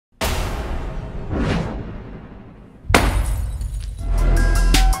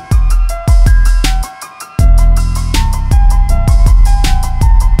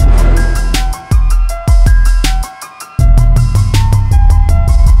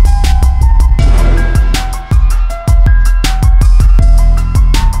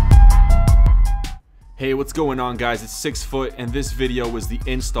What's going on, guys? It's 6foot, and this video is the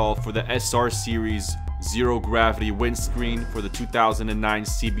install for the SR series zero gravity windscreen for the 2009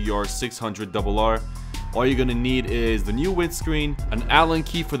 CBR 600RR. All you're gonna need is the new windscreen, an Allen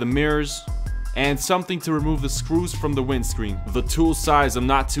key for the mirrors, and something to remove the screws from the windscreen. The tool size, I'm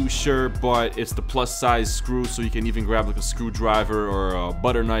not too sure, but it's the plus size screw, so you can even grab like a screwdriver or a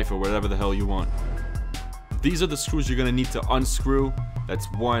butter knife or whatever the hell you want. These are the screws you're gonna need to unscrew. That's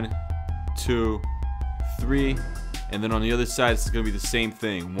 1, 2, 3, and then on the other side it's gonna be the same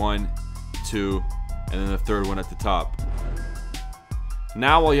thing. 1, 2, and then the third one at the top.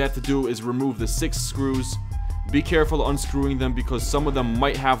 Now all you have to do is remove the 6 screws. Be careful unscrewing them because some of them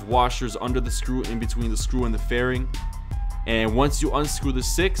might have washers under the screw, in between the screw and the fairing. And once you unscrew the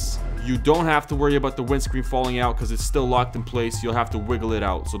 6, you don't have to worry about the windscreen falling out because it's still locked in place. You'll have to wiggle it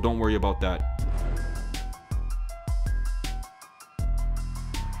out, so don't worry about that.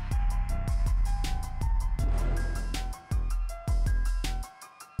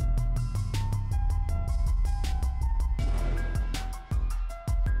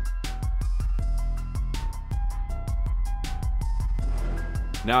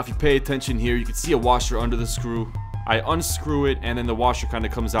 Now if you pay attention here, you can see a washer under the screw. I unscrew it and then the washer kind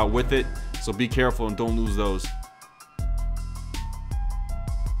of comes out with it, so be careful and don't lose those.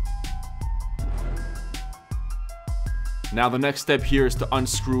 Now the next step here is to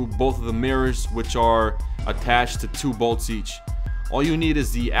unscrew both of the mirrors, which are attached to 2 bolts each. All you need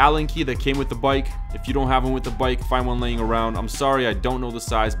is the Allen key that came with the bike. If you don't have one with the bike, find one laying around. I'm sorry, I don't know the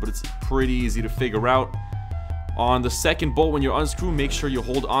size, but it's pretty easy to figure out. On the second bolt, when you unscrew, make sure you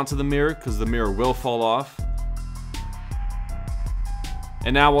hold onto the mirror because the mirror will fall off.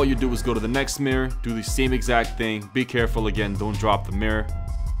 And now all you do is go to the next mirror, do the same exact thing. Be careful again, don't drop the mirror.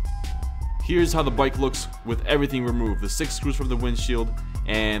 Here's how the bike looks with everything removed. The 6 screws from the windshield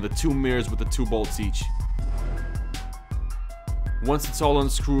and the 2 mirrors with the 2 bolts each. Once it's all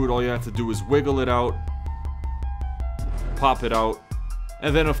unscrewed, all you have to do is wiggle it out, pop it out,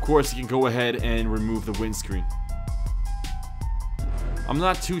 and then of course you can go ahead and remove the windscreen. I'm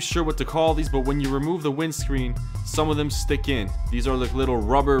not too sure what to call these, but when you remove the windscreen, some of them stick in. These are like little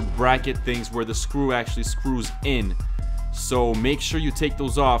rubber bracket things where the screw actually screws in. So make sure you take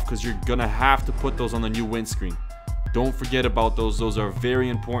those off because you're gonna have to put those on the new windscreen. Don't forget about those. Those are very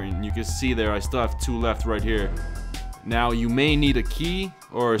important. You can see there I still have 2 left right here. Now you may need a key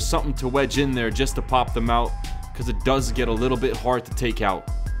or something to wedge in there just to pop them out, because it does get a little bit hard to take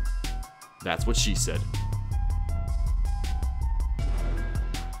out. That's what she said.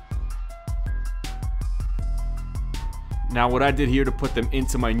 Now what I did here to put them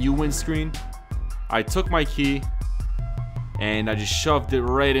into my new windscreen, I took my key and I just shoved it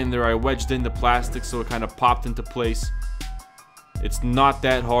right in there. I wedged in the plastic so it kind of popped into place. It's not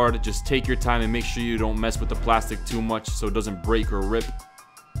that hard. Just take your time and make sure you don't mess with the plastic too much so it doesn't break or rip.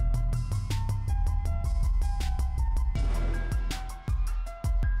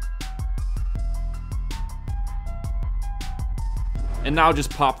 And now just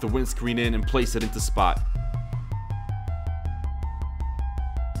pop the windscreen in and place it into spot.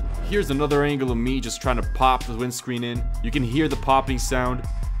 Here's another angle of me just trying to pop the windscreen in. You can hear the popping sound.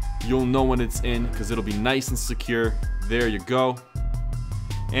 You'll know when it's in because it'll be nice and secure. There you go.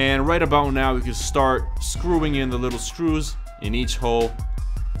 And right about now we can start screwing in the little screws in each hole.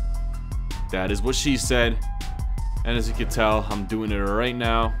 That is what she said. And as you can tell, I'm doing it right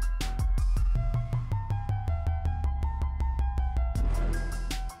now.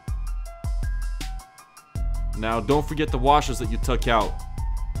 Now don't forget the washers that you took out.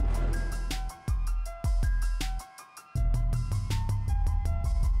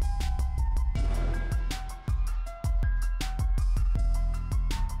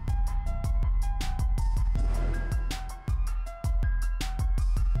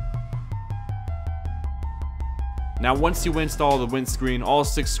 Now once you install the windscreen, all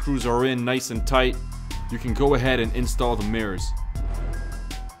 6 screws are in nice and tight. You can go ahead and install the mirrors.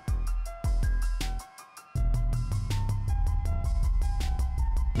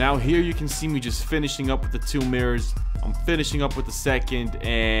 Now here you can see me just finishing up with the 2 mirrors. I'm finishing up with the second,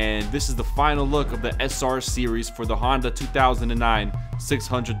 and this is the final look of the SR series for the Honda 2009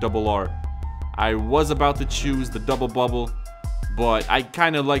 600RR. I was about to choose the double bubble, but I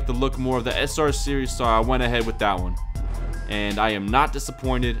kind of like the look more of the SR series, so I went ahead with that one. And I am not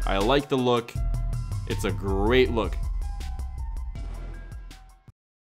disappointed. I like the look. It's a great look.